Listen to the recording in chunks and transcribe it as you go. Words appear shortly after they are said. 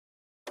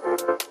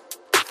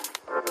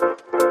Hey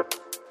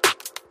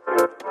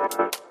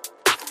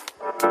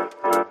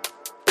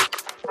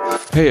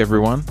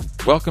everyone,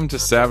 welcome to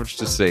Savage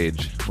to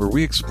Sage, where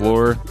we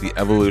explore the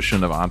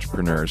evolution of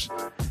entrepreneurs.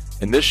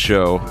 In this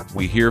show,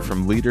 we hear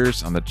from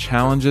leaders on the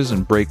challenges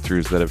and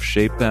breakthroughs that have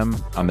shaped them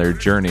on their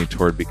journey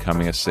toward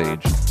becoming a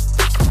sage.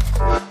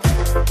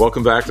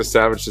 Welcome back to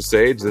Savage to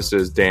Sage. This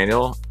is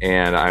Daniel,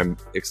 and I'm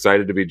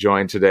excited to be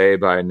joined today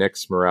by Nick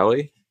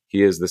Smarelli.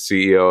 He is the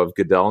CEO of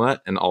GoodellNet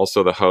and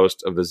also the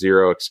host of the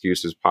Zero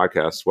Excuses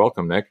podcast.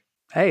 Welcome, Nick.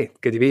 Hey,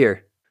 good to be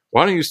here.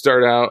 Why don't you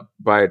start out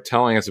by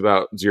telling us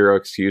about Zero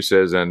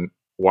Excuses and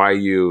why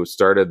you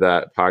started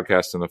that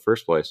podcast in the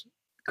first place?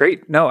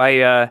 Great. No,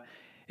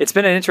 it's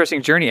been an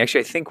interesting journey.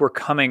 Actually, I think we're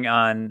coming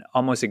on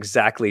almost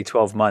exactly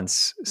 12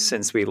 months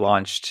since we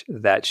launched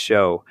that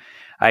show.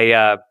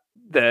 The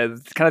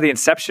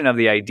inception of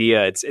the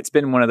idea, it's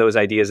been one of those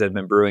ideas that have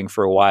been brewing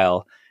for a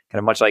while, kind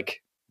of much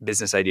like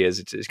business ideas.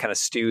 It kind of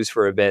stews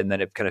for a bit and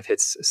then it kind of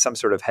hits some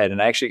sort of head.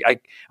 And I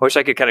wish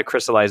I could kind of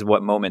crystallize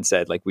what moment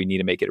said, like, we need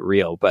to make it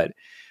real. But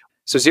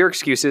so Zero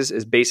Excuses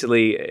is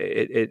basically,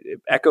 it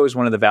echoes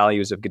one of the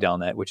values of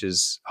GoodellNet, which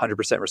is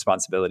 100%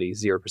 responsibility,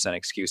 0%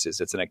 excuses.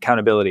 It's an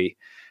accountability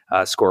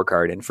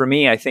scorecard. And for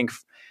me, I think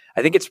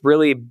it's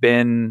really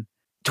been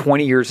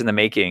 20 years in the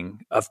making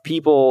of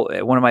people.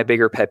 One of my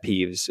bigger pet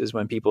peeves is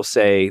when people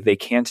say they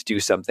can't do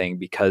something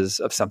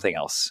because of something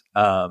else.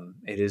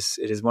 It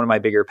is one of my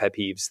bigger pet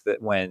peeves that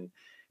when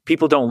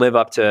people don't live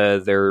up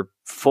to their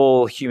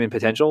full human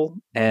potential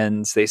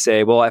and they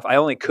say, well, if I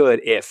only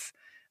could if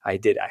I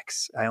did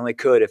X. I only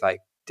could if I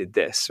did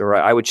this, or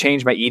I would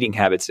change my eating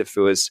habits if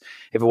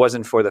it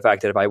wasn't for the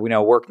fact that if I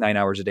work 9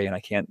 hours a day and I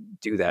can't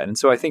do that. And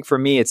so I think for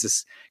me, it's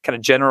this kind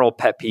of general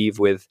pet peeve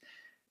with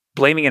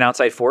blaming an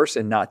outside force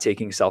and not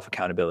taking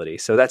self-accountability.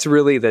 So that's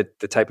really the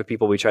type of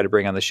people we try to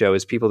bring on the show,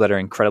 is people that are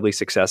incredibly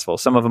successful.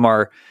 Some of them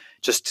are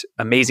just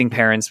amazing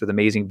parents with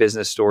amazing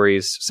business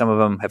stories. Some of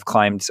them have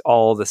climbed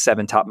all the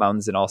 7 top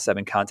mountains in all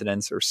 7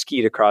 continents, or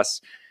skied across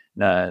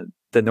the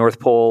North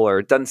Pole,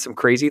 or done some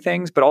crazy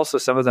things. But also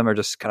some of them are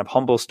just kind of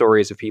humble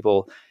stories of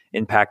people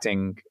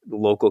impacting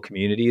local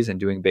communities and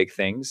doing big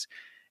things,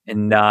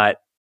 and not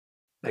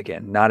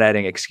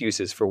adding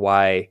excuses for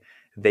why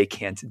they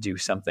can't do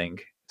something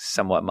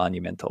somewhat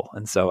monumental.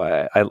 And so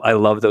I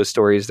love those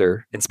stories.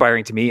 They're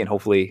inspiring to me, and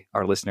hopefully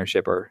our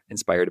listenership are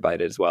inspired by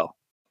it as well.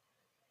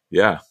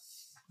 Yeah,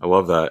 I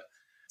love that.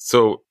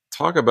 So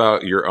talk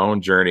about your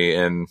own journey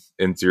in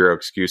Zero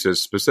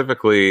Excuses.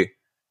 Specifically,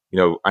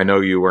 I know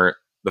you weren't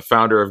the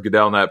founder of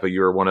GoodellNet, but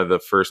you were one of the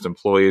first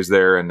employees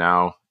there, and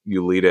now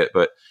you lead it.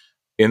 But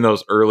in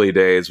those early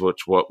days, what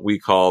we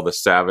call the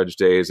savage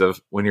days of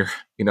when you're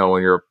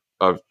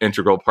an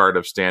integral part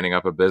of standing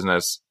up a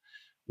business,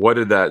 what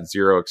did that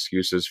Zero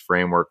Excuses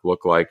framework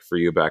look like for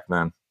you back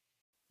then?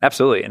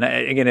 Absolutely. And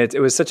again, it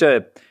was such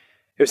a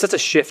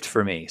shift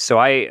for me. So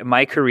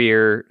my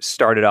career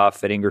started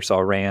off at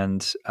Ingersoll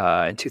Rand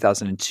in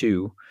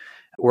 2002,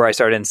 where I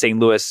started in St.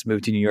 Louis,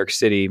 moved to New York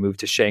City, moved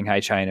to Shanghai,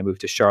 China,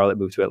 moved to Charlotte,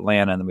 moved to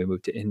Atlanta, and then we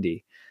moved to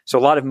Indy. So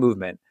a lot of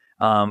movement,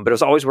 but I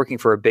was always working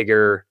for a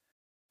bigger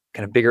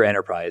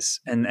enterprise.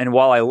 And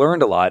while I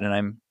learned a lot,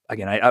 and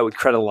I would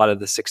credit a lot of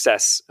the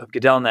success of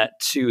GoodellNet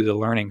to the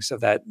learnings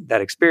of that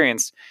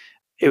experience,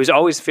 it was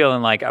always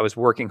feeling like I was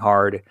working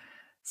hard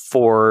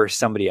for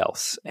somebody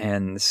else.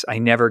 And I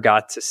never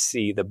got to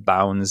see the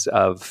bounds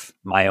of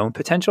my own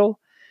potential,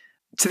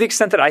 to the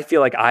extent that I feel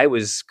like I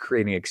was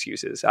creating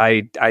excuses.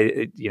 I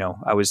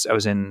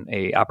was in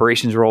a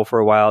operations role for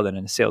a while, then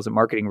in a sales and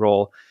marketing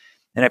role.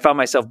 And I found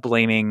myself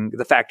blaming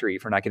the factory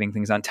for not getting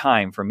things on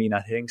time, for me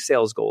not hitting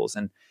sales goals.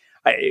 And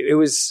it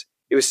was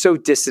so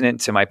dissonant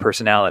to my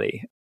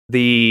personality.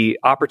 The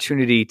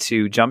opportunity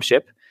to jump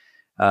ship,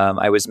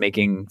 I was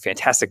making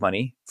fantastic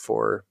money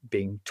for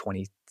being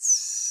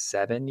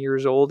 27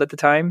 years old at the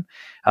time.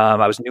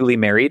 I was newly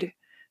married.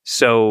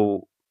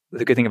 So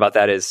the good thing about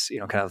that is,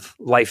 kind of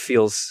life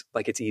feels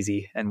like it's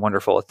easy and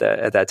wonderful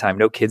at that time.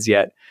 No kids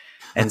yet.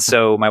 And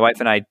so my wife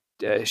and I,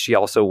 she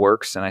also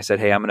works. And I said,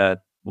 hey, I'm going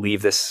to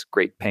leave this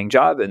great paying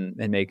job and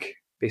make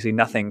basically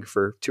nothing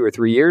for 2 or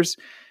 3 years,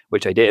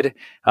 which I did,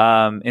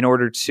 in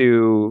order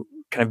to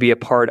kind of be a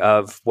part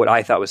of what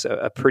I thought was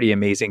a pretty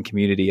amazing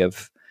community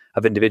of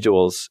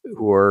individuals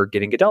who are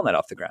getting GoodellNet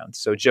off the ground.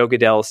 So Joe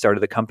Goodell started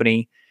the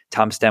company.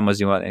 Tom Stem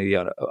was one of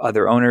the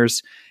other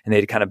owners, and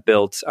they'd kind of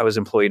built, I was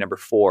employee number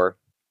 4.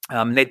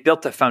 They'd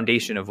built a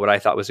foundation of what I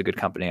thought was a good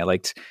company.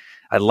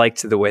 I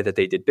liked the way that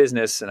they did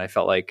business, and I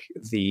felt like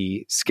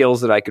the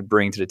skills that I could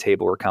bring to the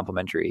table were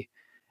complementary.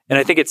 And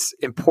I think it's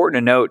important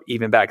to note,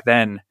 even back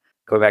then,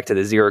 going back to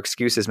the Zero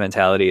Excuses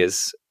mentality,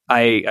 is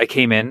I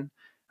came in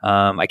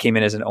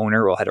as an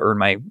owner. Well, I had to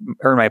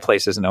earn my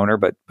place as an owner,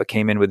 but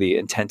came in with the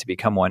intent to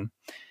become one.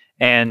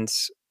 And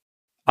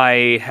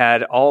I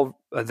had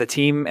all the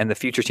team and the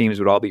future teams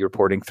would all be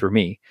reporting through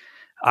me.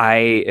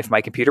 If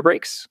my computer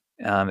breaks,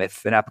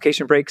 if an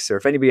application breaks, or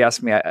if anybody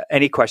asks me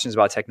any questions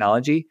about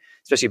technology,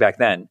 especially back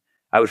then,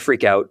 I would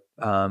freak out.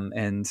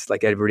 And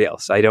like everybody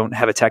else, I don't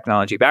have a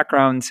technology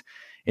background.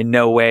 In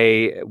no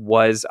way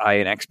was I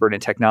an expert in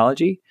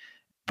technology.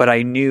 but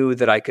I knew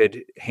that I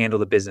could handle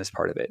the business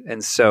part of it.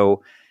 And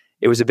so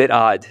it was a bit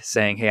odd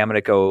saying, hey, I'm going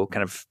to go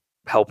kind of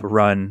help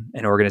run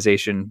an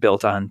organization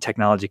built on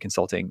technology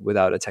consulting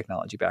without a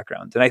technology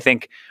background. And I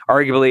think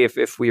arguably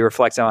if we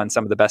reflect on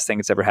some of the best things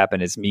that's ever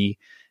happened is me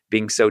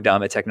being so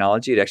dumb at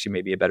technology, it actually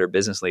made me a better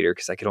business leader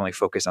because I could only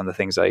focus on the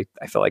things I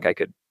felt like I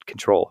could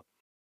control.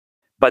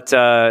 But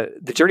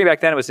the journey back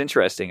then was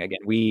interesting. Again,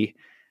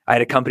 I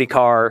had a company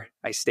car.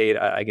 I stayed,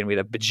 again, we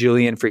had a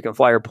bajillion frequent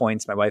flyer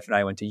points. My wife and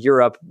I went to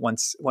Europe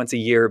once a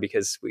year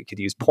because we could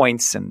use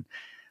points and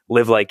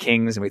live like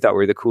kings. And we thought we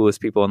were the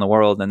coolest people in the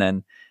world. And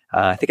then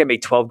I think I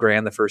made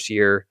 $12,000 the first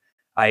year.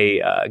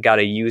 I got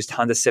a used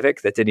Honda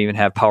Civic that didn't even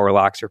have power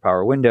locks or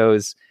power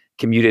windows,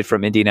 commuted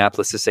from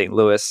Indianapolis to St.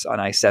 Louis on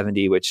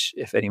I-70, which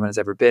if anyone has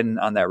ever been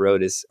on that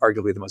road is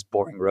arguably the most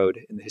boring road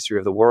in the history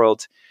of the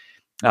world.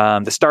 The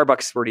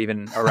Starbucks weren't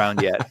even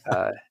around yet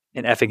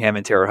in Effingham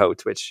and Terre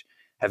Haute, which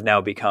have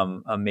now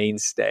become a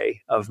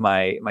mainstay of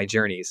my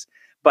journeys.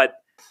 But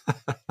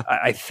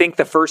I think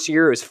the first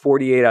year is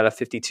 48 out of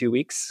 52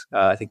 weeks.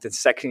 I think the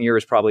second year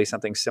is probably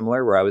something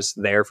similar where I was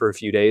there for a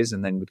few days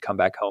and then would come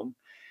back home.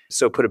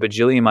 So put a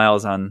bajillion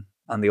miles on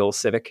the old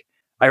Civic.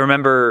 I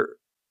remember,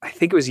 I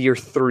think it was year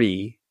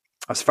 3,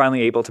 I was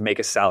finally able to make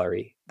a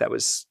salary that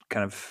was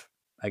kind of,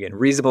 again,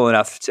 reasonable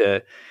enough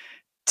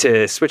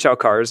to switch out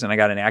cars. And I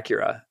got an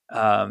Acura.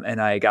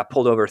 And I got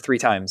pulled over 3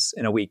 times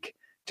in a week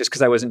just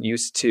because I wasn't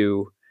used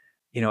to,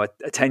 a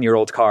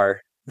 10-year-old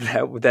car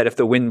that if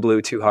the wind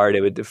blew too hard,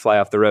 it would fly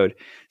off the road.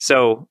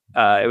 So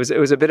it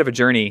was a bit of a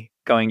journey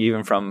going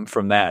even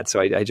from that. So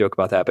I joke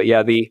about that. But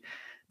yeah, the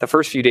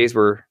first few days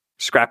were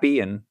scrappy,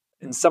 and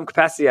in some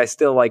capacity, I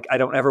still I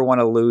don't ever want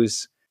to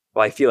lose.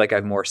 Well, I feel like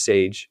I'm more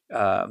sage.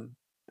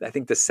 I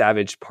think the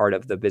savage part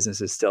of the business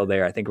is still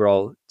there. I think we're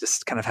all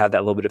just kind of have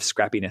that little bit of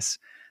scrappiness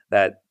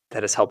that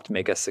has helped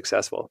make us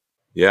successful.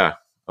 Yeah,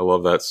 I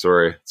love that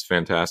story. It's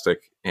fantastic.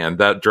 And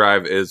that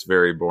drive is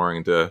very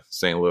boring to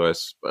St.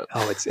 Louis, but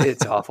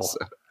it's awful. So,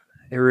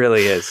 it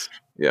really is.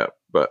 Yeah,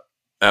 but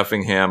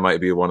Effingham might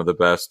be one of the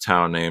best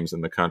town names in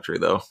the country,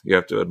 though. You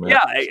have to admit.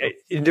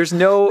 Yeah, there's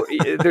no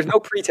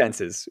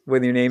pretenses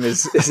when your name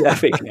is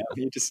Effingham.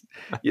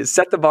 You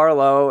set the bar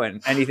low,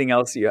 and anything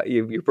else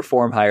you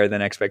perform higher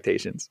than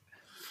expectations.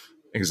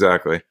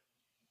 Exactly.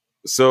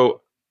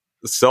 So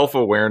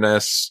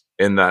self-awareness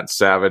in that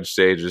savage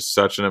stage is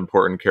such an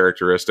important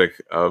characteristic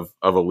of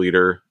a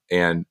leader.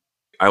 And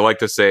I like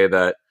to say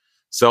that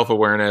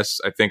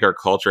self-awareness, I think our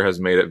culture has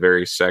made it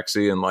very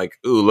sexy and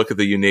ooh, look at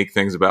the unique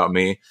things about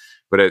me.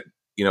 But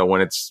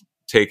when it's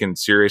taken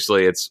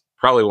seriously, it's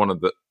probably one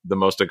of the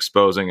most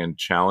exposing and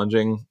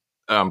challenging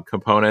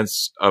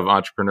components of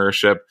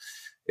entrepreneurship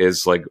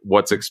is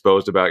what's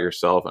exposed about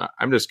yourself.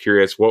 I'm just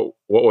curious, what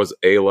was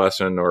a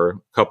lesson or a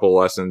couple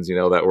lessons,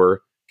 that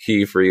were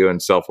key for you in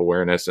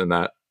self-awareness in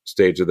that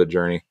stage of the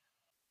journey?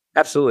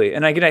 Absolutely.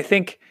 And again, I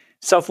think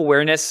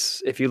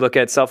self-awareness, if you look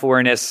at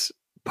self-awareness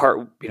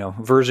part,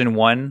 version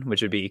 1,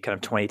 which would be kind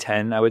of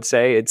 2010, I would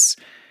say, it's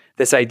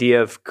this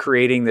idea of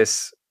creating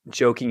this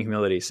joking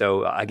humility.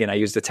 So again, I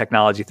use the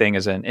technology thing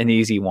as an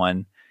easy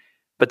one,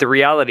 but the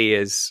reality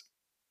is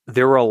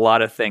there were a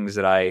lot of things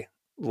that I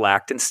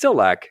lacked and still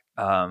lack,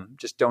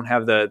 just don't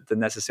have the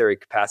necessary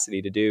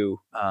capacity to do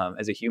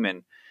as a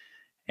human.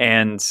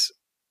 And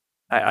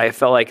I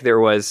felt like there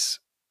was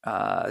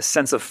a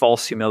sense of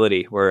false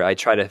humility where I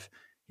try to,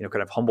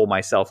 kind of humble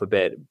myself a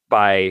bit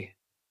by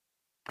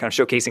kind of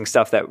showcasing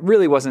stuff that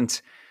really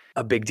wasn't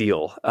a big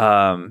deal,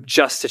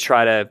 just to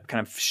try to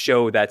kind of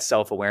show that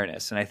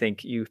self-awareness. And I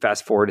think you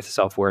fast forward to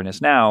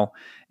self-awareness now,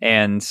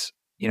 and,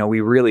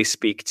 we really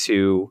speak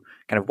to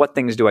kind of what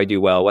things do I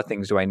do well? What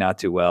things do I not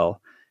do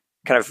well?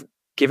 Kind of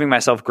giving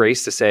myself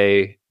grace to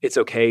say, it's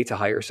okay to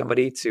hire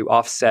somebody to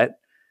offset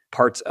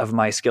parts of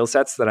my skill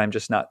sets that I'm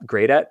just not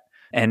great at,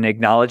 and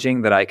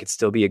acknowledging that I could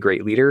still be a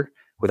great leader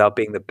without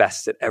being the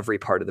best at every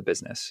part of the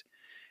business.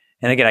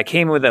 And again, I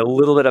came with a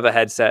little bit of a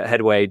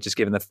headway, just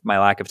given my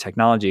lack of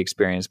technology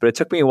experience, but it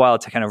took me a while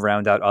to kind of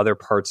round out other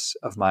parts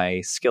of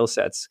my skill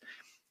sets.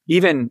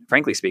 Even,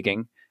 frankly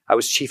speaking, I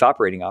was chief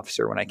operating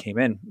officer when I came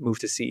in,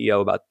 moved to CEO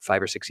about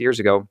 5 or 6 years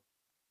ago.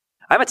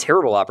 I'm a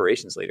terrible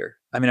operations leader.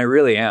 I mean, I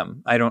really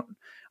am.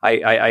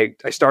 I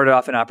started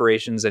off in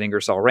operations at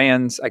Ingersoll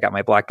Rand. I got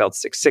my black belt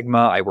Six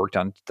Sigma. I worked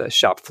on the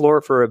shop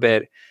floor for a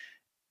bit.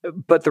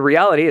 But the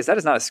reality is that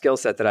is not a skill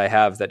set that I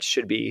have that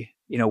should be,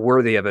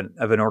 worthy of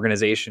an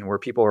organization where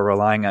people are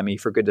relying on me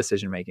for good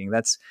decision making.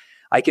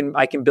 I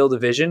can build a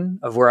vision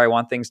of where I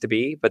want things to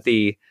be, but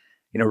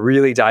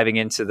really diving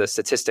into the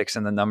statistics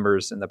and the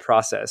numbers and the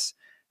process,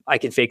 I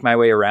can fake my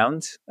way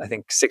around. I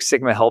think Six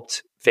Sigma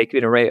helped fake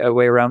it a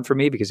way around for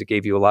me because it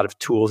gave you a lot of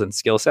tools and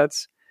skill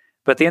sets.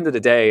 But at the end of the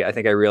day, I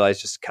think I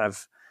realized just kind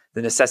of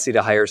the necessity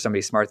to hire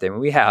somebody smart there.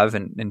 And we have,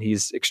 and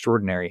he's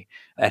extraordinary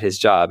at his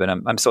job.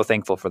 And I'm so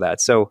thankful for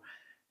that. So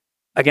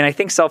again, I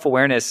think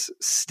self-awareness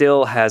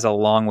still has a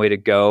long way to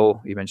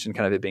go. You mentioned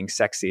kind of it being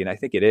sexy, and I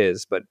think it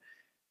is, but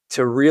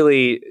to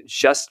really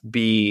just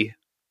be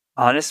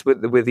honest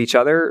with each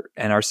other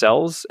and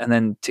ourselves, and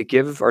then to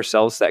give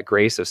ourselves that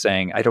grace of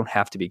saying, I don't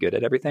have to be good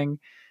at everything,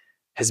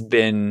 has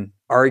been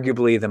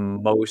arguably the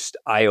most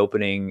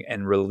eye-opening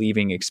and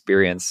relieving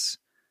experience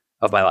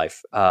of my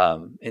life,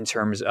 in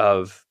terms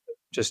of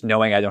just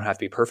knowing I don't have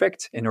to be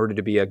perfect in order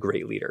to be a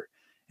great leader.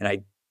 And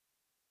I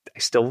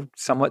still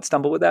somewhat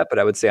stumble with that, but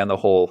I would say on the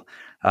whole,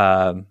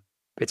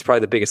 it's probably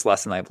the biggest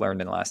lesson I've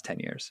learned in the last 10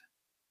 years.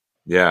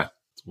 Yeah,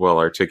 it's well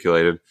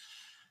articulated.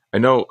 I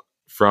know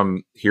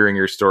from hearing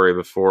your story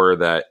before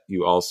that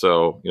you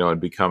also, in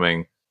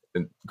becoming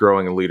and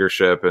growing in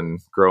leadership and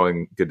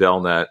growing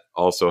GoodellNet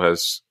also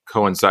has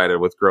coincided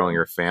with growing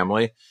your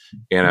family.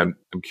 And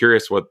I'm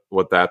curious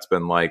what that's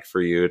been like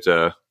for you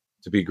to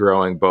be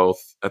growing both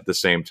at the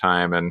same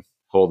time and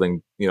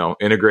holding,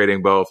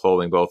 integrating both,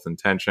 holding both in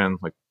tension.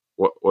 Like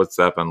what's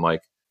that been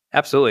like?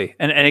 Absolutely.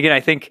 And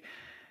again,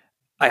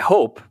 I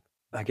hope,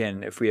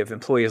 again, if we have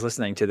employees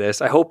listening to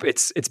this, I hope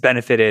it's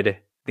benefited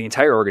the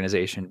entire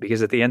organization,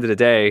 because at the end of the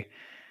day,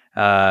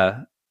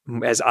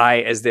 as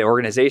the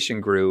organization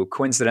grew,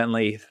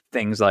 coincidentally,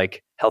 things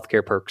like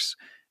healthcare perks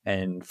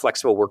and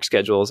flexible work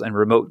schedules and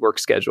remote work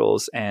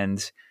schedules,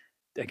 and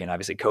again,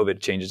 obviously COVID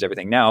changes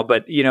everything now,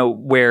 but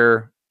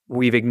where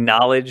we've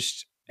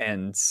acknowledged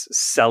and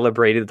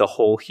celebrated the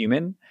whole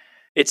human,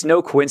 it's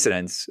no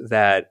coincidence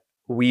that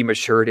we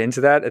matured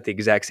into that at the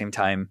exact same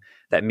time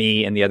that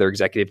me and the other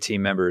executive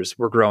team members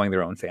were growing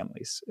their own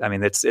families. I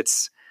mean,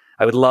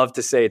 I would love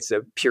to say it's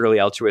a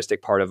purely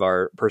altruistic part of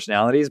our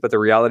personalities, but the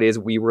reality is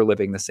we were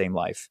living the same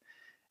life.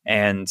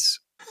 And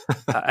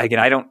again,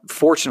 I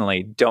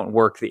fortunately don't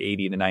work the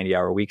 80 to 90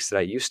 hour weeks that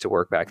I used to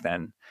work back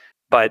then,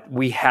 but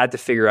we had to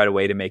figure out a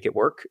way to make it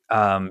work,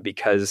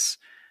 because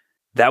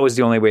that was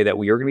the only way that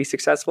we were going to be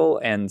successful.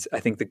 And I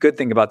think the good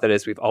thing about that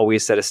is we've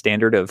always set a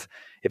standard of,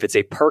 if it's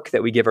a perk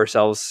that we give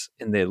ourselves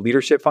in the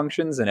leadership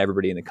functions, and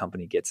everybody in the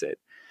company gets it.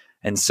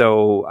 And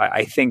so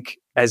I think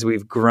as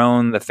we've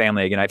grown the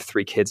family, again, I have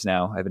 3 kids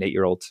now. I have an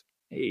 8-year-old,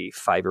 a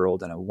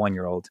 5-year-old, and a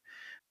 1-year-old.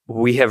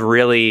 We have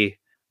really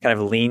kind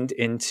of leaned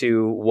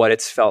into what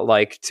it's felt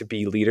like to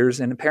be leaders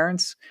and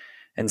parents,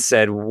 and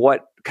said,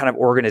 what kind of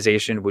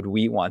organization would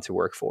we want to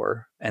work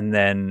for? And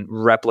then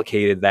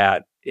replicated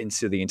that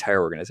into the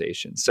entire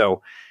organization.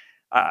 So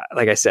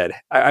like I said,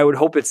 I would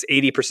hope it's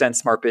 80%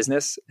 smart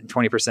business and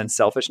 20%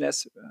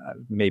 selfishness.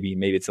 Maybe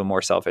it's a little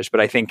more selfish,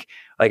 but I think,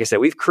 like I said,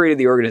 we've created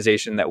the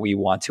organization that we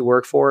want to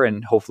work for,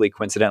 and hopefully,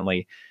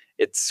 coincidentally,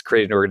 it's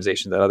created an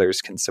organization that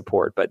others can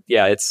support. But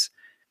yeah, it's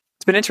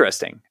been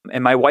interesting.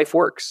 And my wife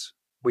works,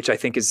 which I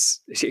think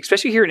is,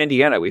 especially here in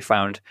Indiana, we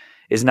found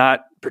is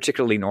not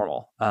particularly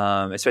normal,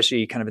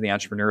 especially kind of in the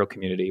entrepreneurial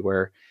community,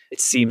 where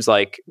it seems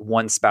like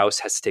one spouse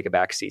has to take a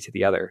backseat to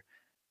the other.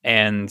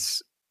 And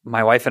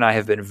my wife and I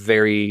have been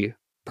very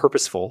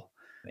purposeful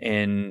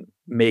in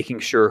making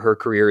sure her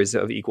career is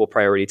of equal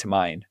priority to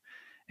mine.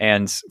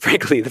 And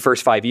frankly, the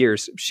first 5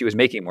 years, she was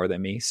making more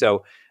than me.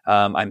 So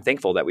I'm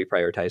thankful that we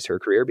prioritized her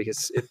career,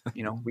 because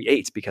we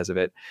ate because of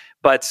it.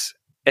 But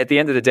at the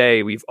end of the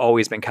day, we've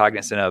always been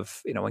cognizant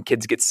of, when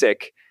kids get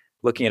sick,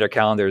 looking at our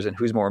calendars and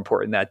who's more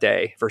important that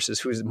day versus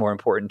who's more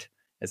important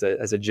as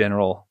a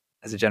general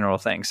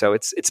thing. So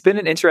it's been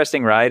an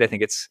interesting ride. I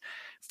think it's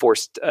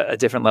forced a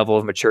different level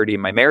of maturity in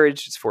my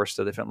marriage. It's forced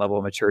a different level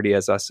of maturity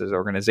as us as an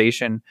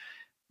organization.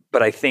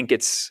 But I think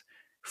it's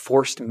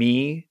forced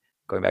me,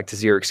 going back to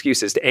zero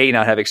excuses, to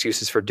not have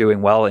excuses for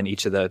doing well in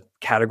each of the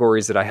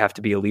categories that I have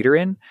to be a leader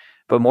in.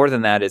 But more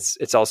than that,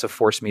 it's also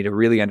forced me to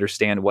really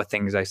understand what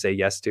things I say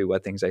yes to,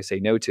 what things I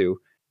say no to,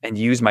 and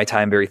use my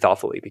time very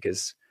thoughtfully,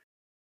 because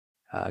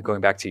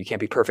going back to, you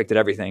can't be perfect at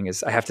everything,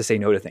 is I have to say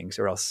no to things,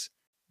 or else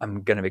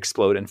I'm going to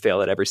explode and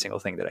fail at every single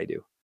thing that I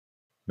do.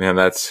 Man,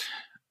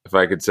 if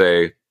I could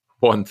say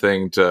one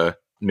thing to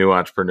new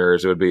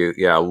entrepreneurs, it would be,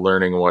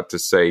 learning what to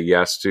say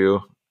yes to.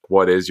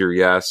 What is your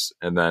yes?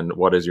 And then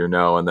what is your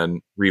no? And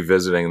then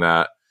revisiting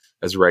that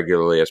as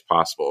regularly as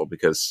possible,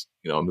 because,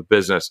 in the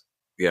business,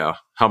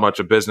 how much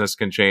a business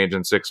can change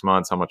in 6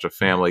 months, how much a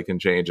family can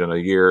change in a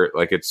year.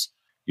 Like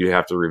you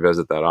have to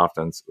revisit that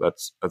often. So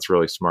that's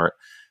really smart.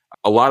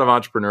 A lot of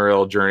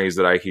entrepreneurial journeys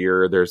that I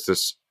hear, there's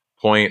this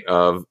point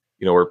of,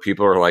 where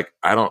people are like,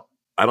 I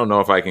don't know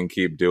if I can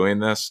keep doing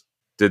this.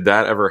 Did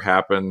that ever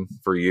happen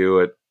for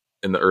you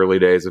in the early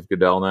days of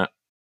GoodellNet?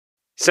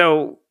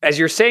 So as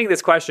you're saying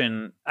this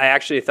question, I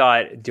actually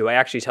thought, do I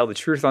actually tell the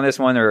truth on this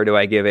one, or do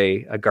I give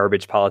a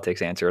garbage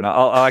politics answer? And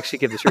I'll actually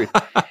give the truth.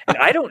 And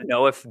I don't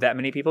know if that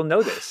many people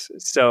know this.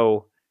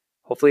 So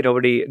hopefully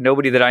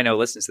nobody that I know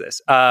listens to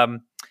this.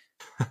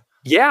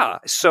 Yeah.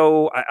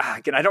 So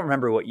again, I don't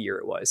remember what year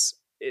it was.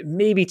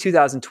 Maybe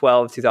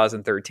 2012,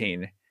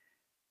 2013.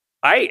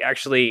 I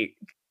actually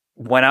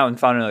went out and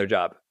found another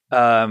job.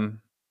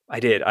 I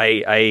did.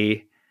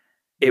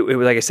 It was,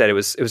 like I said, it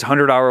was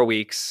 100-hour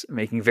weeks,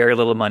 making very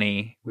little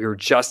money. We were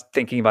just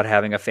thinking about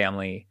having a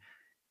family.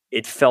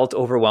 It felt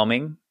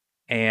overwhelming,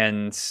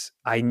 and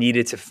I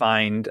needed to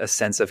find a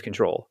sense of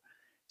control.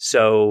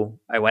 So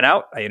I went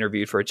out, I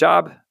interviewed for a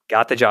job,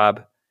 got the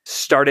job,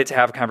 started to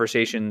have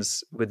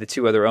conversations with the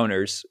 2 other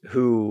owners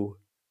who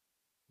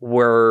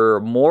were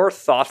more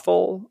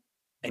thoughtful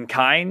and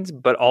kind,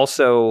 but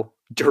also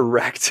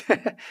direct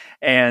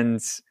and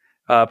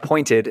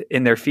pointed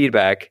in their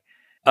feedback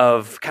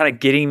of kind of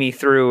getting me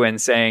through and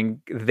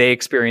saying they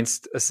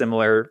experienced a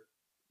similar,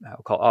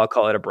 I'll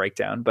call it a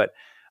breakdown, but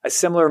a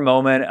similar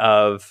moment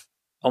of,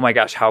 oh my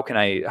gosh, how can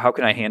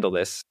I handle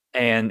this?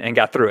 And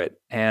got through it.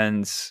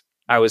 And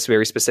I was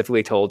very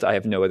specifically told I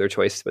have no other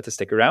choice but to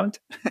stick around.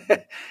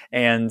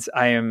 And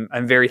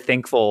I'm very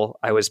thankful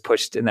I was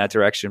pushed in that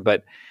direction.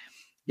 But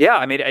yeah,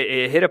 I mean,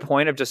 it hit a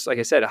point of just, like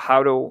I said,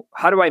 how do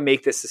I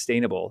make this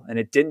sustainable? And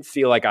it didn't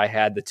feel like I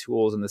had the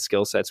tools and the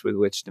skill sets with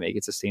which to make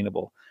it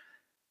sustainable.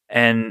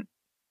 And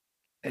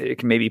it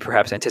can maybe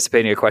perhaps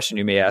anticipating a question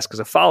you may ask as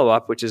a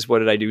follow-up, which is what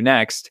did I do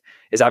next,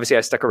 is obviously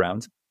I stuck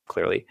around,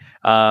 clearly.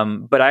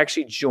 But I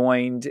actually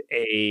joined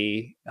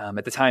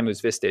at the time it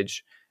was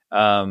Vistage,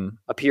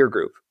 a peer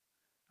group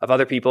of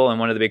other people. And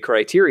one of the big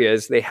criteria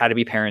is they had to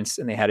be parents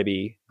and they had to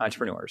be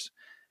entrepreneurs.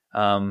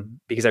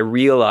 Because I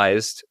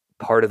realized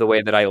part of the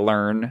way that I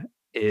learn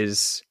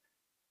is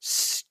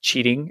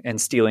cheating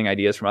and stealing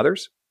ideas from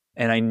others.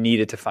 And I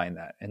needed to find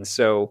that. And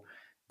so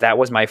that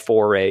was my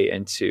foray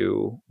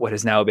into what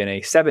has now been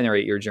a 7 or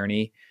 8 year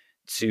journey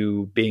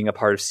to being a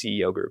part of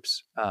CEO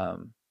groups.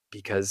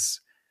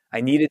 Because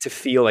I needed to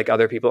feel like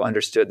other people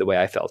understood the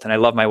way I felt. And I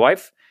love my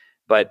wife,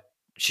 but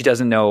she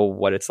doesn't know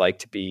what it's like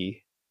to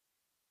be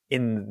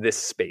in this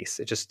space.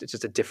 It's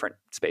just a different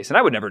space. And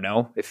I would never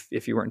know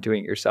if you weren't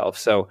doing it yourself.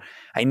 So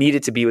I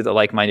needed to be with the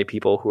like-minded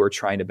people who are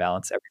trying to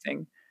balance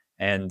everything.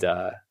 And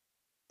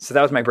so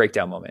that was my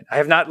breakdown moment. I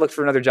have not looked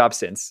for another job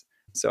since.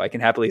 So I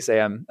can happily say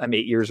I'm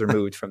 8 years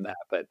removed from that.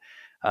 But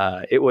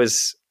it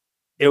was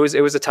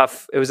a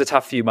tough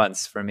few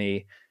months for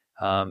me,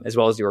 as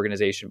well as the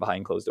organization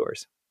behind closed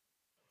doors.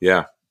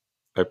 Yeah,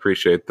 I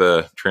appreciate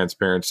the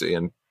transparency.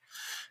 And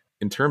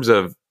in terms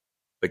of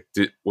like,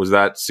 was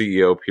that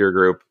CEO peer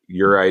group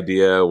your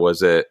idea?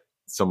 Was it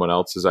someone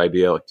else's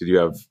idea? Like, did you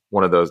have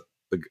one of those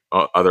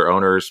other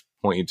owners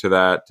point you to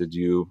that? Did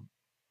you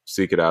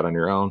seek it out on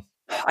your own?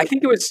 I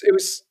think it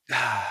was.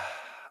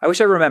 I wish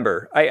I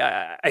remember.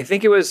 I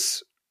think it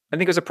was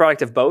a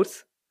product of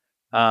both.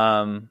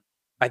 I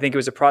think it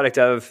was a product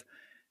of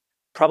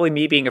probably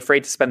me being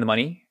afraid to spend the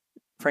money,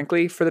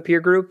 frankly, for the peer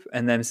group,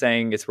 and then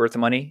saying it's worth the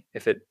money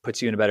if it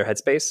puts you in a better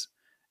headspace.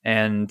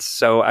 And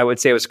so I would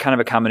say it was kind of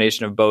a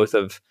combination of both,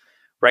 of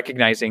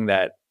recognizing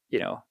that,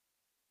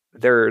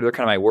 they're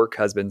kind of my work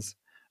husbands.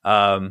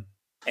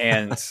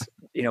 And,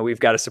 we've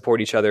got to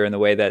support each other in the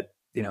way that,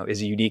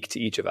 is unique to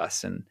each of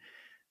us. And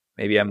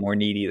maybe I'm more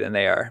needy than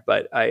they are,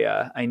 but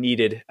I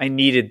needed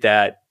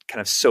that kind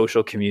of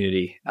social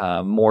community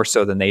more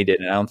so than they did.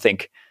 And I don't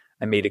think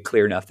I made it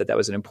clear enough that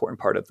was an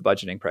important part of the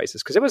budgeting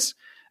prices. Cause it was,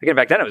 again,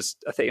 back then it was,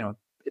 I think,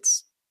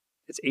 it's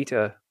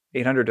 $800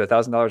 to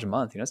 $1,000 a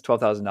month. It's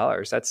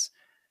 $12,000.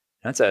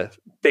 That's a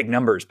big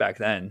numbers back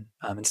then,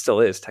 and still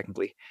is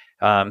technically.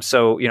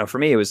 So for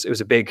me, it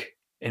was a big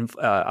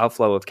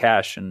outflow of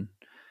cash, and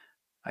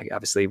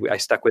I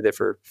stuck with it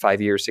for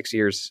 5 years, 6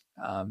 years,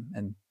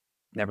 and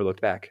never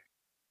looked back.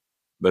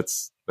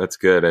 That's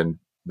good, and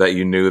that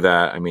you knew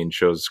that,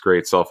 shows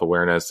great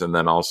self-awareness, and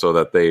then also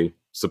that they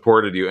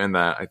supported you in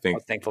that. I think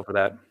I'm thankful for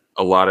that.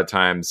 A lot of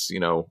times,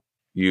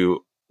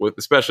 you with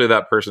especially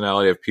that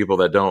personality of people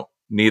that don't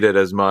need it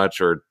as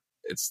much, or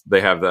they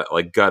have that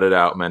like gutted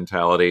out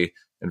mentality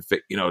and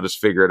just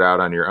figure it out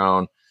on your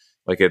own.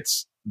 Like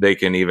they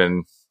can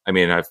even,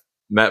 I've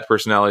met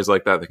personalities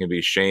like that can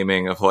be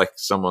shaming of like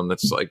someone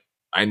that's like,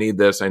 I need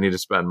this, I need to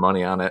spend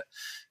money on it.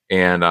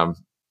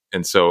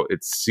 And so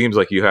it seems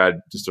like you had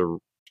just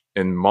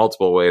in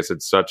multiple ways,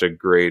 it's such a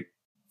great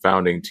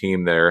founding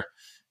team there.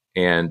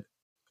 And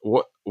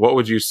what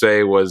would you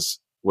say was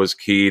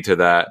key to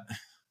that,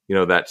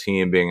 that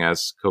team being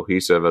as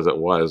cohesive as it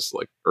was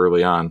like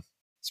early on,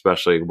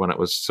 especially when it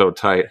was so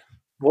tight?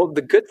 Well,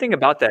 the good thing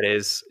about that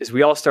is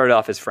we all started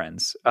off as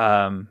friends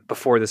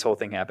before this whole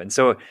thing happened.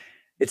 So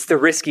it's the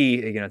risky,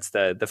 it's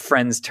the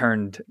friends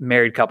turned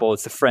married couple.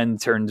 It's the friend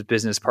turned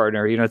business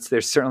partner.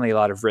 There's certainly a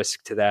lot of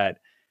risk to that.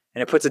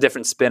 And it puts a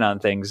different spin on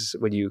things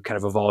when you kind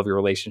of evolve your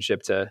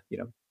relationship to,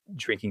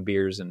 drinking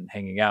beers and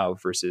hanging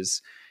out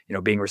versus,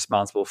 being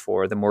responsible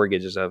for the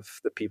mortgages of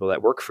the people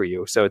that work for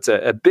you. So it's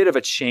a bit of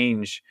a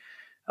change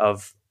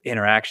of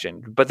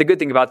interaction. But the good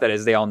thing about that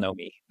is they all know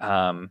me.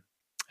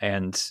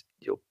 And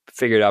you'll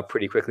figure it out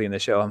pretty quickly in the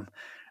show.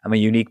 I'm a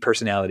unique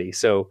personality.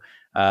 So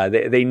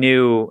they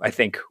knew, I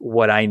think,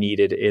 what I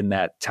needed in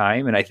that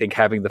time. And I think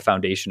having the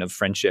foundation of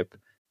friendship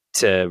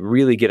to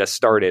really get us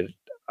started,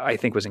 I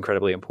think was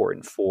incredibly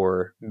important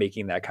for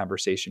making that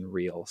conversation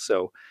real.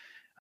 So,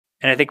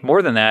 and I think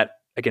more than that,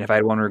 again, if I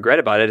had one regret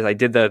about it, is I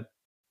did the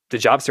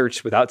job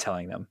search without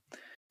telling them.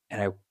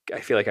 And I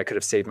feel like I could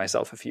have saved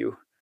myself a few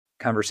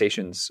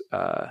conversations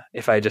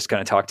if I had just kind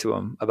of talked to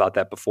them about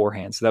that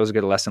beforehand. So that was a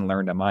good lesson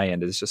learned on my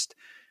end, is just,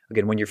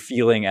 again, when you're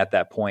feeling at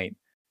that point,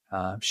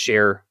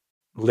 share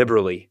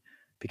liberally,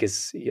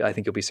 because I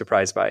think you'll be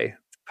surprised by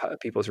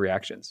people's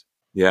reactions.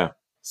 Yeah.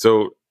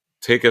 So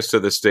take us to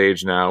the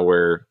stage now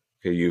where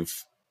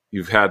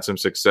you've had some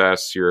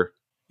success. You're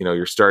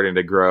you're starting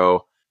to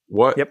grow.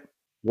 What Yep.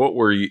 what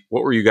were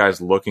you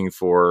guys looking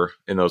for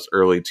in those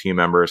early team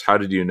members? How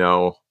did you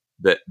know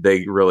that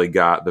they really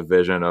got the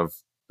vision of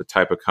the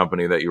type of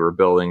company that you were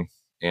building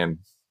and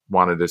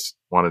wanted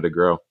to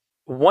grow?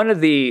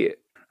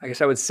 I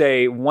guess I would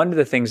say one of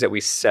the things that we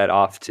set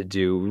off to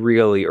do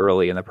really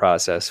early in the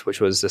process,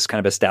 which was this kind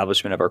of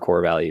establishment of our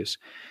core values.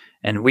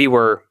 And we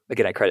were,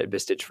 again, I credit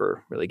Vistage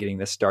for really getting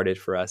this started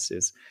for us,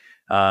 is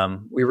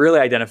we really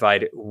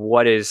identified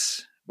what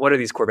are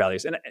these core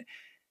values.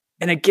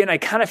 And again, I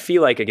kind of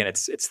feel like, again,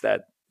 it's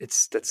that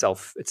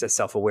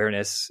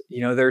self-awareness.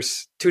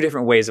 There's two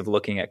different ways of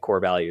looking at core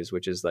values,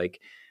 which is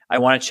like, I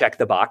want to check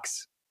the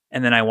box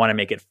and then I want to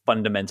make it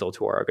fundamental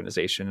to our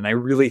organization. And I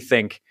really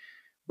think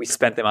we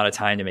spent the amount of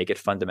time to make it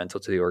fundamental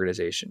to the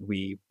organization.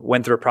 We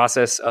went through a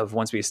process of,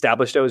 once we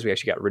established those, we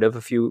actually got rid of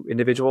a few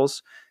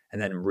individuals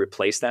and then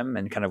replaced them,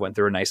 and kind of went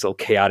through a nice little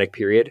chaotic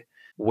period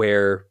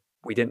where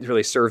we didn't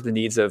really serve the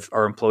needs of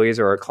our employees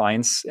or our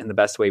clients in the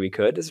best way we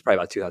could. This is probably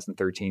about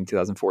 2013,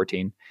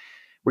 2014,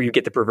 where you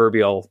get the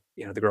proverbial,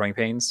 the growing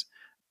pains,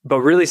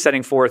 but really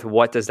setting forth,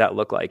 what does that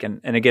look like?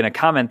 And again, a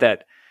comment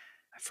that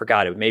I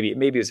forgot it, maybe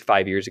it was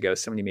 5 years ago,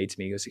 somebody made to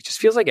me, goes, it just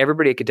feels like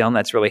everybody at Cadell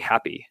Net's really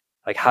happy.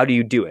 Like, how do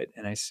you do it?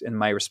 And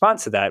my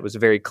response to that was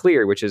very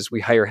clear, which is,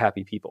 we hire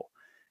happy people.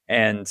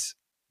 And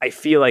I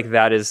feel like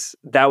that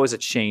was a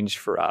change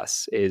for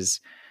us, is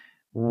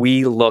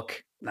we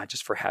look not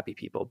just for happy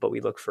people, but we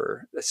look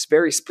for this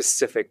very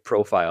specific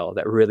profile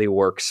that really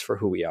works for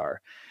who we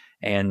are.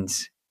 And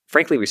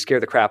frankly, we scare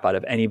the crap out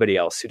of anybody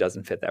else who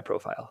doesn't fit that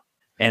profile.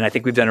 And I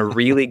think we've done a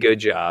really good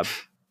job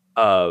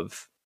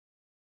of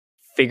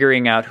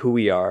figuring out who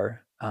we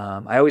are.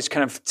 I always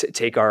kind of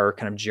take our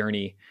kind of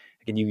journey.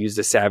 Again, you use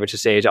the Savage to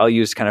Sage. I'll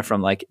use kind of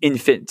from like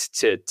infant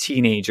to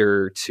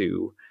teenager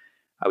to,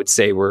 I would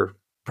say we're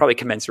probably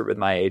commensurate with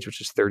my age,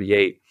 which is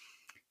 38.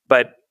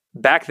 But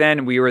back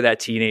then, we were that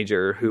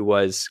teenager who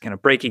was kind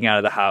of breaking out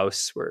of the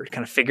house. We're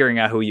kind of figuring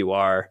out who you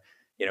are,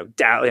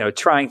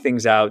 trying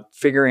things out,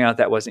 figuring out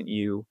that wasn't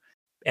you.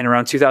 And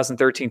around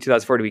 2013,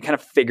 2014, we kind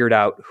of figured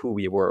out who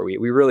we were. We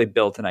really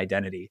built an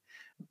identity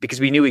because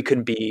we knew we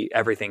couldn't be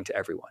everything to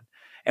everyone.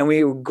 And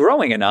we were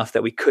growing enough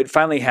that we could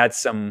finally had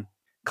some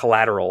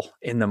collateral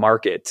in the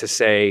market to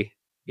say,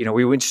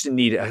 we would just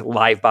need a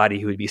live body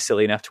who would be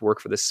silly enough to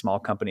work for this small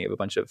company of a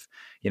bunch of,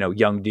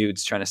 young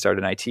dudes trying to start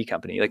an IT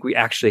company. Like, we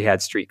actually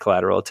had street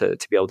collateral to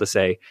be able to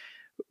say,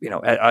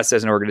 us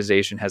as an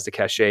organization has the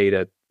cachet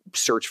to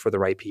search for the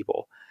right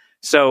people.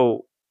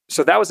 So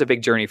that was a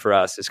big journey for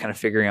us, is kind of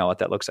figuring out what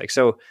that looks like.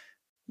 So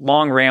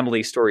long,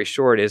 rambly story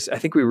short is, I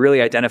think we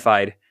really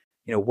identified,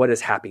 what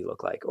does happy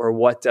look like? Or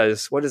what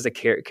is the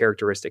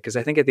characteristic? Because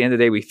I think at the end of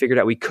the day, we figured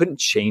out we couldn't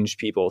change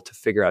people to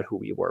figure out who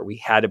we were. We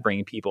had to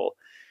bring people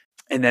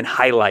and then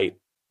highlight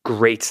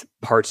great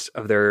parts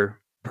of their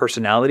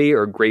personality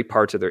or great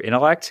parts of their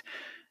intellect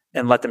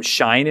and let them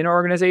shine in our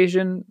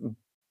organization.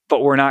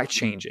 But we're not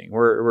changing.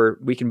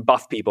 We can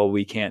buff people.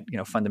 We can't,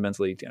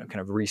 fundamentally, kind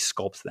of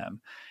resculpt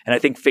them. And I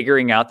think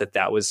figuring out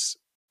that was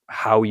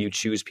how you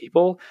choose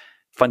people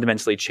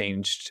fundamentally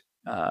changed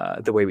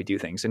the way we do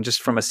things. And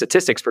just from a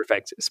statistics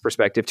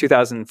perspective,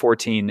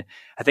 2014,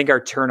 I think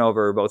our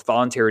turnover, both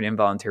voluntary and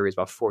involuntary, is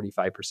about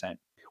 45%,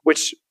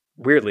 which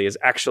weirdly is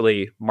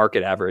actually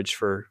market average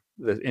for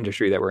the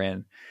industry that we're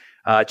in.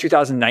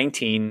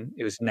 2019,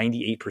 it was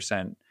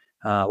 98%.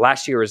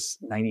 Last year was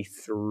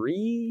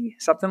 93,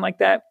 something like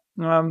that,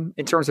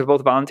 in terms of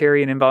both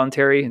voluntary and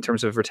involuntary, in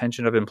terms of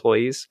retention of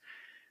employees.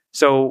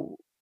 So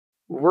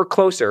we're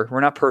closer.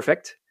 We're not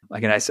perfect.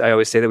 Again, I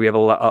always say that we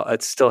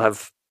have still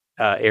have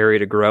area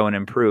to grow and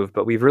improve,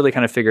 but we've really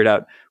kind of figured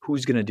out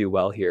who's going to do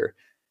well here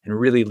and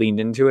really leaned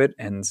into it.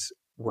 And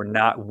we're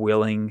not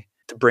willing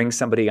to bring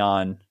somebody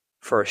on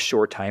for a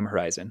short time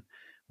horizon,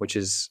 which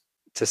is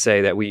to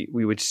say that we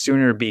would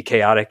sooner be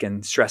chaotic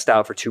and stressed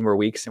out for 2 more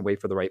weeks and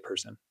wait for the right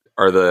person.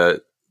 Are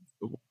the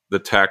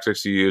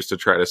tactics you use to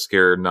try to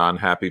scare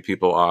non-happy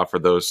people off, are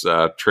those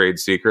trade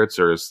secrets,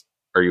 or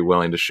are you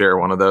willing to share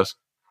one of those?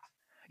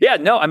 Yeah,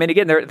 no, I mean,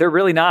 again, they're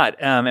really not.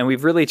 And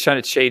we've really tried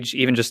to change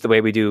even just the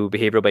way we do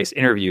behavioral-based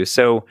interviews.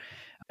 So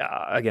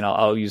again,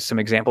 I'll use some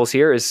examples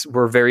here. Is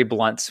we're very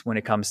blunt when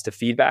it comes to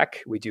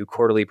feedback. We do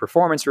quarterly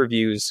performance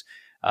reviews.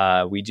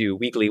 We do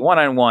weekly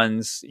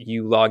one-on-ones.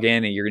 You log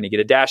in and you're going to get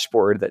a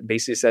dashboard that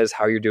basically says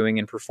how you're doing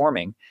and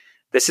performing.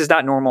 This is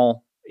not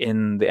normal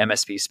in the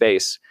MSP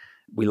space.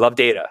 We love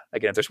data.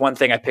 Again, if there's one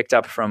thing I picked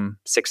up from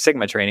Six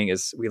Sigma training,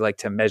 is we like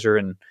to measure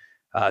and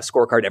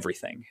scorecard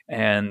everything.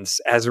 And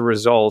as a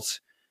result,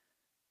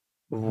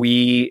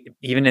 we,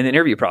 even in the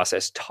interview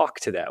process, talk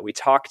to that. We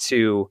talk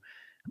to,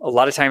 a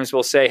lot of times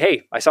we'll say,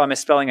 hey, I saw a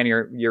misspelling on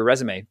your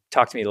resume.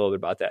 Talk to me a little bit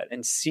about that,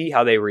 and see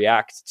how they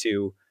react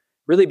to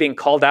really being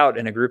called out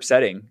in a group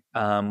setting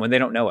when they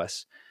don't know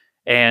us.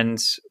 And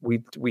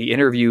we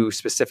interview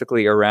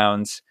specifically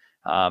around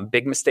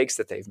big mistakes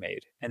that they've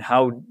made and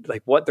how,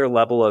 like, what their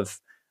level of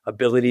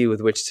ability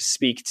with which to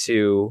speak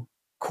to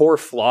core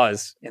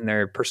flaws in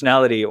their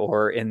personality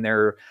or in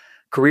their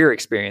career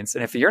experience.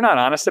 And if you're not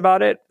honest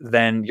about it,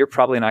 then you're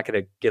probably not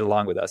going to get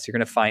along with us. You're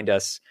going to find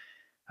us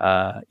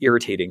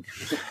irritating.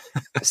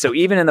 So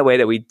even in the way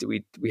that we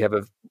have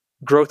a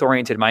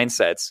growth-oriented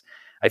mindsets,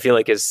 I feel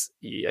like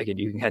again,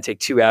 you can kind of take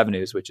two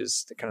avenues, which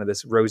is kind of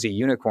this rosy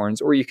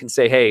unicorns, or you can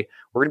say, hey,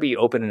 we're going to be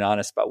open and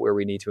honest about where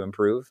we need to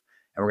improve,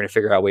 and we're going to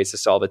figure out ways to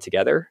solve it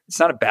together. It's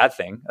not a bad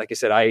thing. Like I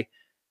said, I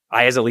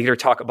as a leader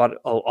talk about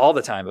all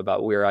the time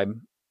about where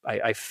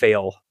I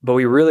fail, but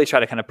we really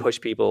try to kind of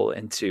push people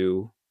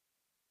into,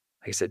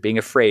 like I said, being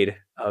afraid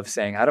of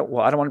saying, I don't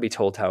want to be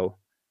told how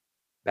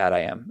bad I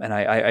am. And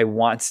I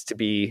want to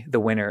be the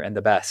winner and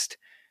the best.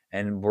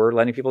 And we're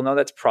letting people know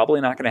that's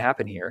probably not going to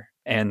happen here.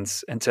 And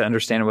to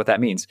understand what that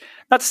means.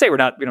 Not to say we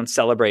don't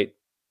celebrate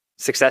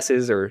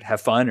successes or have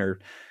fun, or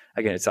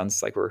again, it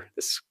sounds like we're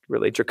this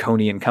really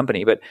draconian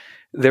company, but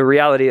the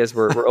reality is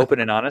we're open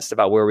and honest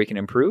about where we can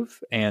improve.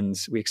 And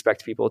we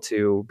expect people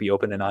to be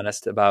open and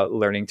honest about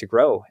learning to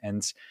grow.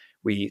 And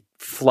we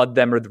flood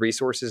them with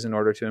resources in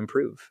order to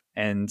improve.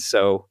 And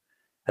so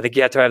I think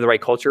you have to have the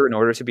right culture in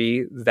order to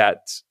be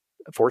that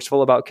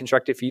forceful about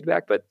constructive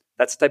feedback, but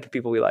that's the type of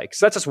people we like.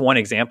 So that's just one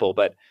example,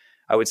 but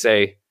I would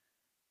say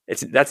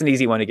that's an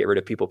easy one to get rid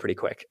of people pretty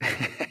quick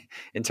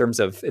in terms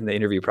of in the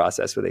interview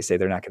process where they say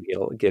they're not going to be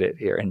able to get it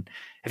here. And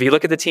if you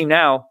look at the team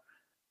now,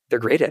 they're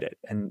great at it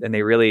and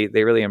they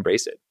really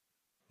embrace it.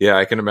 Yeah,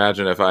 I can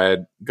imagine if I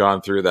had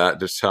gone through that,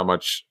 just how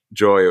much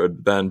joy it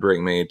would then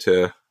bring me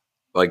to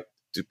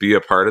be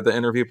a part of the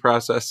interview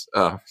process.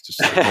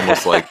 Just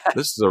almost like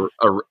this is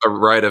a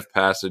rite of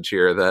passage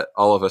here that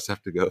all of us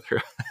have to go through.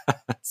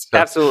 So.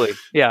 Absolutely.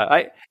 Yeah.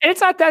 And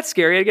it's not that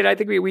scary. Again, I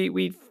think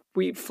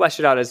we flesh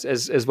it out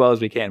as well as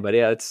we can, but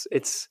yeah,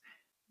 it's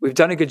we've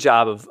done a good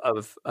job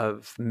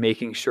of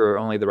making sure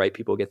only the right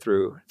people get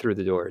through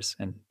the doors.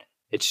 And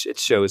it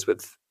shows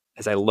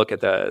as I look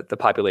at the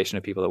population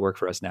of people that work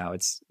for us now,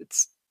 it's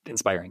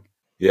inspiring.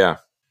 Yeah.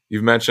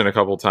 You've mentioned a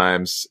couple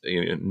times,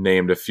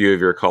 named a few of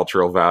your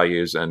cultural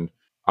values, and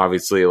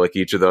obviously like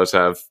each of those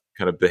have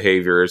kind of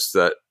behaviors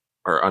that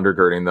are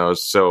undergirding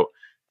those. So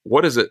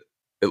what does it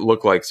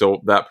look like?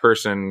 So that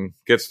person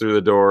gets through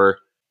the door,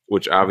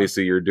 which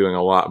obviously you're doing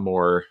a lot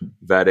more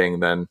vetting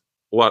than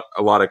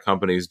a lot of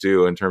companies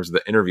do in terms of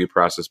the interview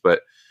process,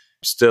 but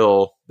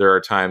still there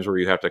are times where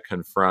you have to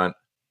confront,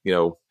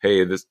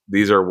 hey,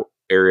 these are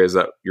areas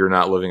that you're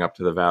not living up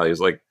to the values,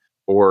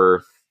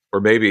 or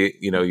maybe,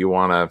 you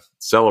want to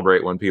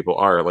celebrate when people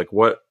are like,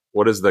 what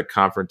does the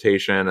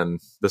confrontation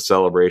and the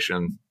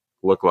celebration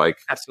look like?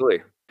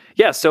 Absolutely.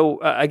 Yeah. So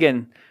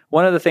again,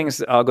 one of the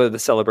things, I'll go to the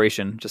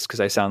celebration just because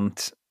I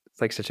sound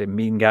like such a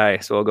mean guy.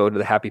 So I'll go to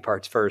the happy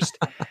parts first.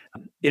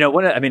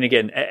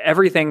 Again,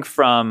 everything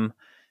from,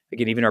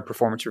 even our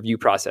performance review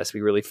process, we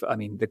really,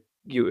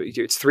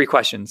 it's 3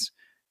 questions.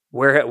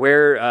 Where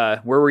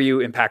were you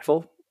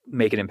impactful?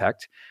 Make an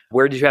impact.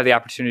 Where did you have the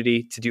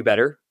opportunity to do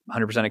better?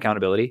 100%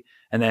 accountability.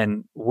 And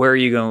then where are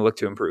you going to look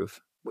to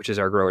improve, which is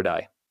our grow or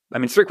die.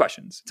 It's 3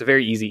 questions. It's a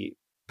very easy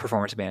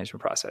performance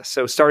management process.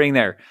 So starting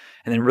there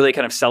and then really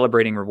kind of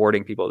celebrating,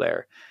 rewarding people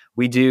there.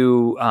 We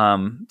do,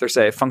 there's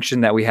a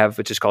function that we have,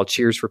 which is called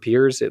Cheers for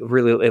Peers. It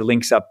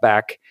links up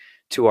back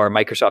to our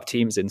Microsoft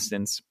Teams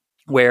instance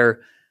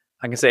where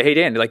I can say, hey,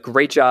 Dan,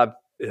 great job,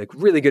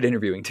 really good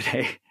interviewing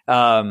today.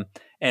 And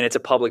it's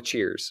a public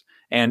cheers.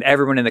 And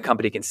everyone in the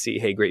company can see,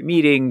 hey, great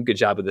meeting, good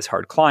job with this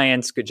hard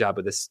client, good job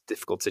with this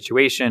difficult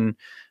situation.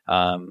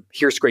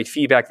 Here's great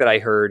feedback that I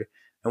heard.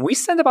 And we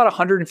send about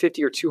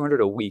 150 or 200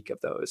 a week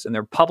of those. And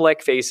they're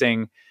public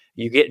facing.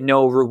 You get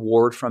no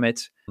reward from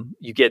it.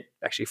 You get,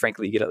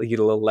 frankly, you get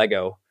a little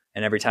Lego.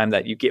 And every time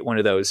that you get one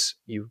of those,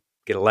 you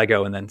get a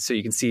Lego. And then so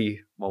you can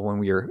see, when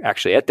we were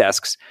actually at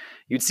desks,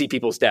 you'd see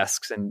people's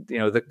desks. And,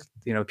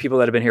 people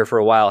that have been here for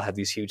a while have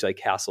these huge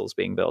castles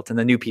being built. And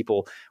the new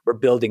people were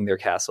building their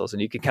castles.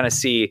 And you can kind of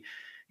see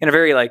in a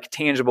very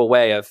tangible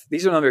way of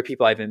these are the number of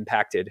people I've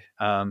impacted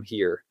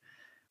here.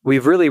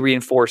 We've really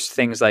reinforced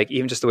things like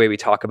even just the way we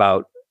talk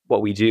about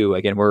what we do.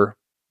 Again, we're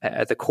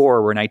at the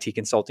core, we're an IT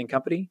consulting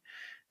company.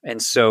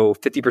 And so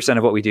 50%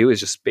 of what we do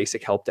is just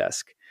basic help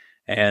desk.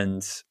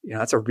 And,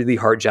 that's a really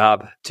hard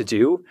job to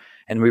do.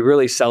 And we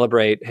really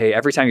celebrate, hey,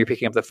 every time you're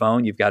picking up the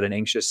phone, you've got an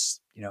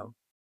anxious,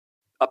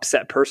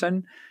 upset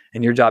person.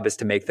 And your job is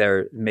to make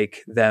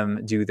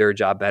them do their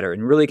job better.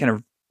 And really kind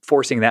of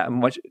forcing that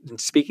much,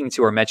 speaking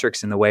to our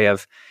metrics in the way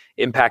of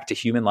impact to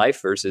human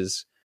life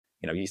versus,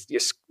 you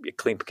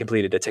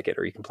completed a ticket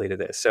or you completed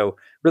this. So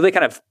really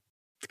kind of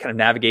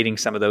navigating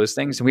some of those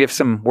things. And we have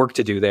some work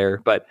to do there,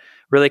 but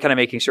really kind of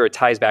making sure it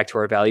ties back to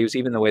our values,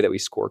 even the way that we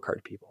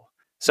scorecard people.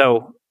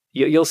 So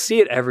you'll see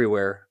it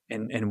everywhere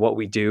in what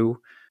we do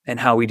and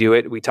how we do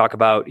it. We talk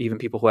about even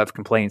people who have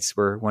complaints,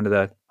 where one of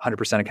the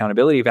 100%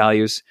 accountability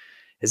values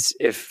is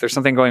if there's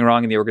something going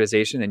wrong in the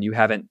organization and you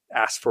haven't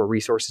asked for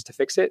resources to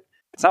fix it,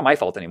 it's not my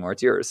fault anymore.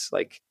 It's yours.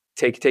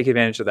 Take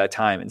advantage of that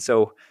time. And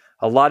so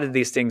a lot of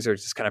these things are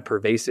just kind of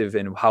pervasive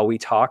in how we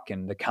talk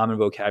and the common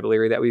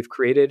vocabulary that we've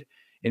created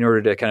in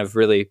order to kind of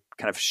really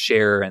kind of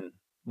share and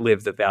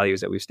live the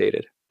values that we've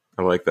stated.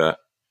 I like that.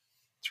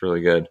 It's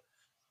really good.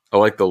 I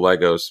like the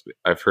Legos.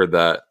 I've heard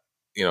that,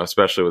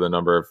 especially with a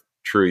number of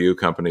True You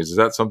companies. Is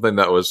that something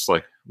that was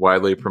like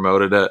widely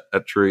promoted at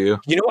True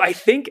You? I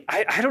think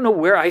I don't know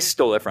where I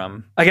stole it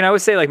from. Again, I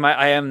would say like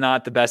I am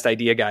not the best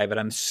idea guy, but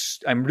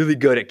I'm really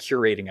good at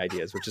curating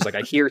ideas, which is like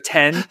I hear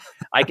 10,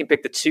 I can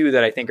pick the 2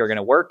 that I think are going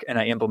to work, and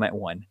I implement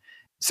 1.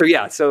 So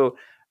yeah, so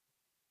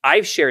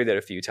I've shared that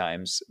a few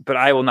times, but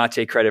I will not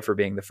take credit for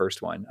being the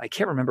first one. I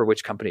can't remember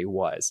which company it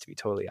was, to be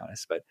totally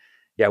honest. But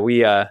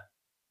yeah,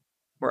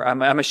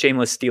 I'm a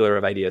shameless stealer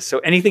of ideas. So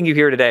anything you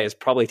hear today is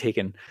probably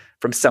taken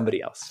from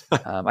somebody else.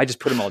 I just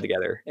put them all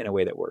together in a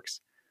way that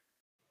works.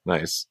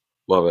 Nice.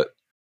 Love it.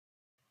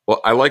 Well,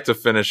 I like to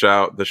finish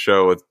out the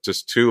show with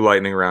just 2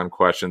 lightning round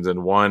questions.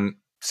 And one,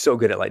 so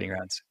good at lightning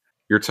rounds.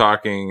 You're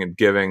talking and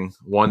giving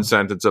 1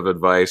 sentence of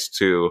advice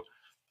to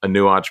a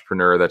new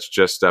entrepreneur that's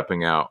just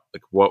stepping out.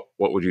 Like what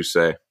would you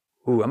say?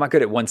 Ooh, I'm not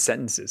good at 1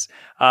 sentences.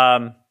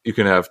 You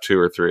can have 2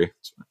 or 3.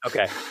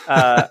 Okay.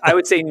 I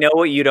would say know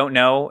what you don't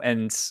know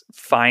and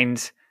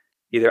find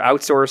either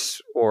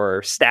outsource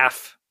or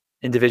staff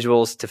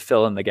individuals to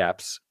fill in the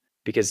gaps,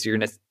 because you're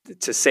going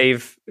to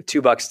save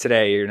 $2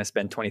 today, you're going to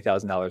spend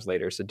 $20,000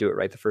 later. So do it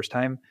right the first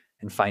time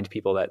and find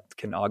people that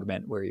can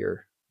augment where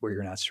you're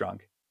not strong.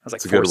 I was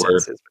like 4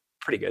 sentences.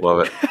 Pretty good.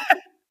 Love it.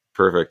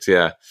 Perfect.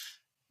 Yeah.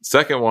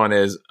 Second one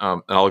is,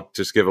 and I'll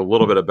just give a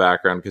little bit of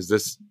background, because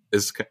this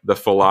is the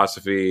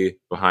philosophy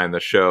behind the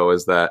show,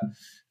 is that,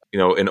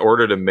 in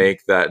order to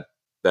make that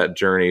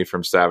journey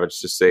from Savage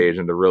to Sage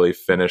and to really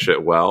finish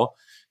it well,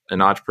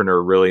 an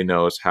entrepreneur really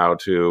knows how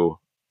to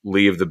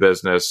leave the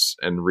business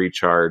and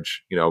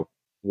recharge.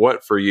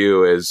 What for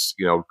you is,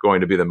 going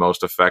to be the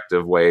most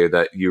effective way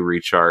that you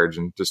recharge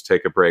and just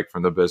take a break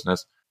from the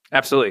business?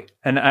 Absolutely.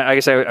 And I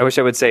guess I wish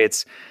I would say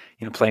it's,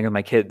 playing with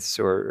my kids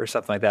or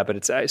something like that. But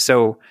it's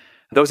so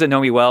those that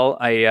know me well,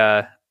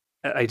 I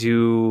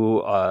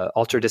do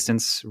ultra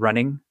distance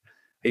running.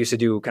 I used to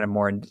do kind of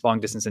more long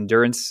distance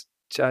endurance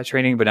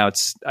training, but now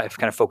I've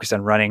kind of focused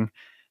on running.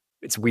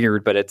 It's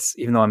weird, but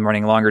even though I'm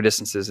running longer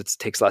distances, it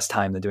takes less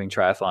time than doing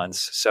triathlons.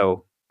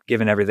 So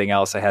given everything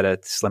else, I had to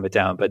slim it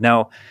down. But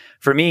no,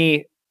 for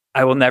me,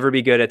 I will never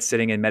be good at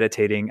sitting and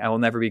meditating. I will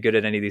never be good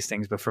at any of these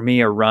things. But for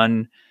me, a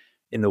run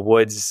in the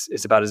woods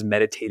is about as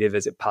meditative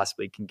as it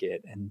possibly can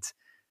get. And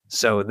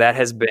so that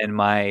has been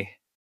my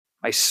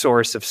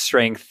source of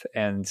strength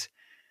and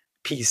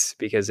peace,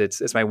 because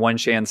it's my one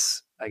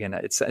chance. Again,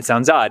 it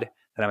sounds odd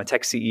that I'm a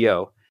tech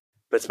CEO,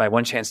 but it's my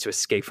one chance to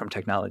escape from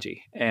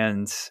technology.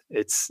 And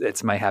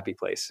it's my happy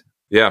place.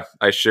 Yeah,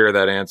 I share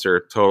that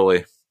answer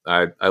totally.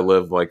 I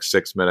live like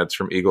 6 minutes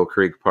from Eagle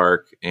Creek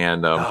Park,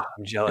 and I'm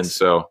jealous. And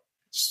so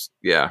it's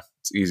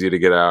easy to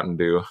get out and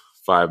do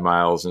 5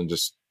 miles and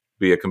just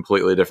be a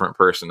completely different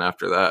person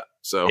after that.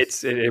 So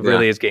it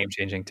really is game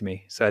changing to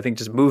me. So I think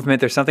just movement.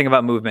 There's something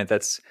about movement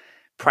that's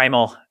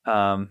primal,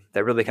 that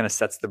really kind of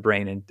sets the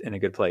brain in a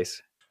good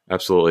place.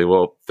 Absolutely.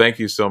 Well, thank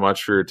you so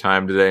much for your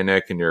time today,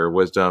 Nick, and your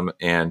wisdom.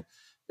 And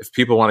if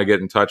people want to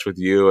get in touch with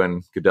you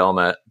and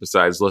GoodellNet,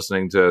 besides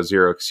listening to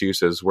Zero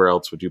Excuses, where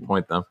else would you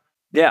point them?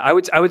 Yeah, I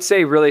would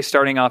say really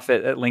starting off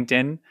at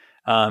LinkedIn.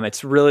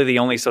 It's really the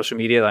only social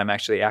media that I'm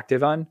actually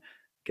active on.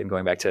 Again,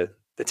 going back to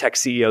the tech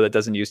CEO that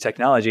doesn't use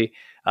technology.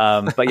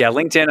 But yeah,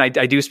 LinkedIn,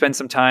 I do spend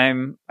some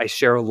time. I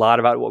share a lot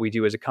about what we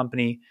do as a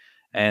company,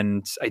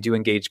 and I do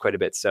engage quite a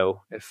bit.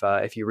 So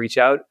if you reach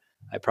out,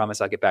 I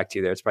promise I'll get back to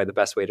you there. It's probably the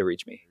best way to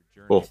reach me.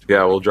 Cool.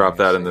 Yeah, we'll drop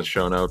that in the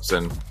show notes.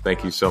 And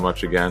thank you so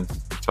much again.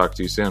 Talk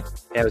to you soon.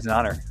 Yeah, it was an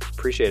honor.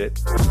 Appreciate it.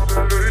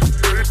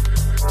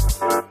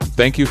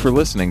 Thank you for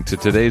listening to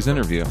today's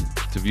interview.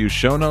 To view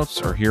show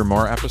notes or hear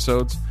more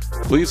episodes,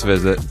 please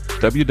visit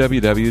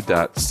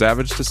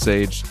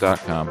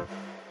www.savagetosage.com.